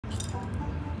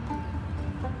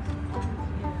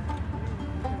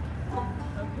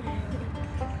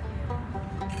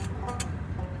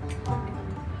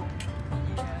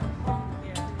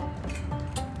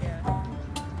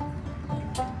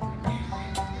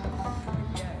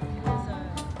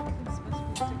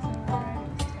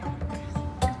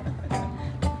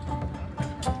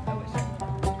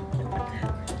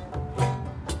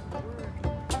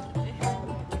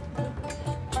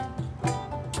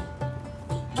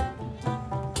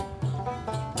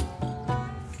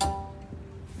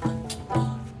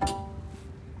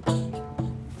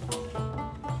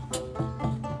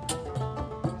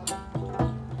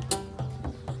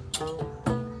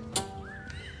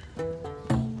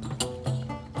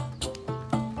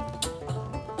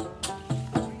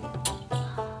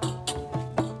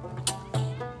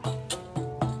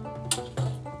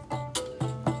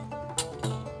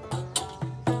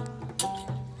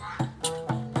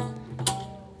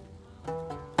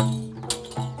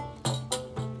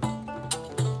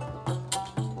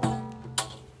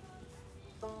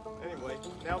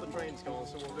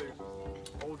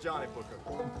Jonny Boker.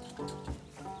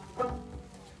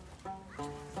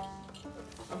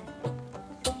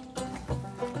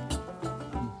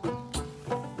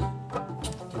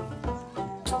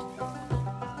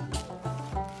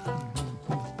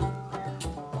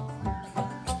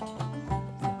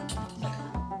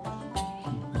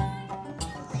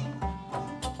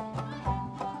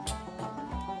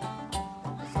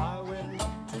 I went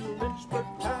up to Lynchburg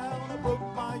town, I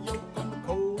broke my yoke in the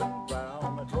cold and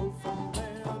brown. I drove from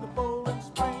there to Bowling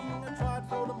Spring, I tried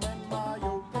for to mend my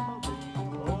yoke in my ring.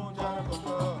 Oh, Jonny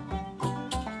Boker,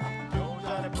 oh,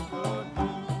 Jonny Boker, do.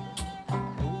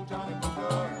 Oh, Jonny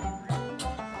Boker,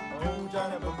 oh,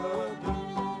 Jonny Boker, do.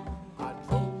 I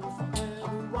drove from there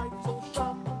to Wright's old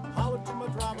shop, hollered to my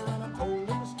driver and I told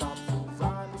him to stop. Says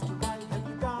I, Mr. Wright, have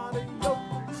you got a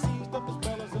yoke? He seized up his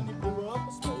bellows and he blew up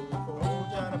a smoke. Oh,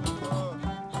 Jonny Boker,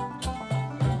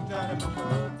 oh, Jonny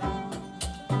Boker, do.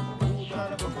 Oh,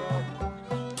 Jonny Boker,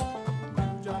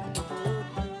 oh, Jonny Boker,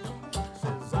 do.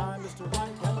 Says I, Mr.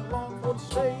 Wright, haven't long for to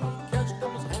stay.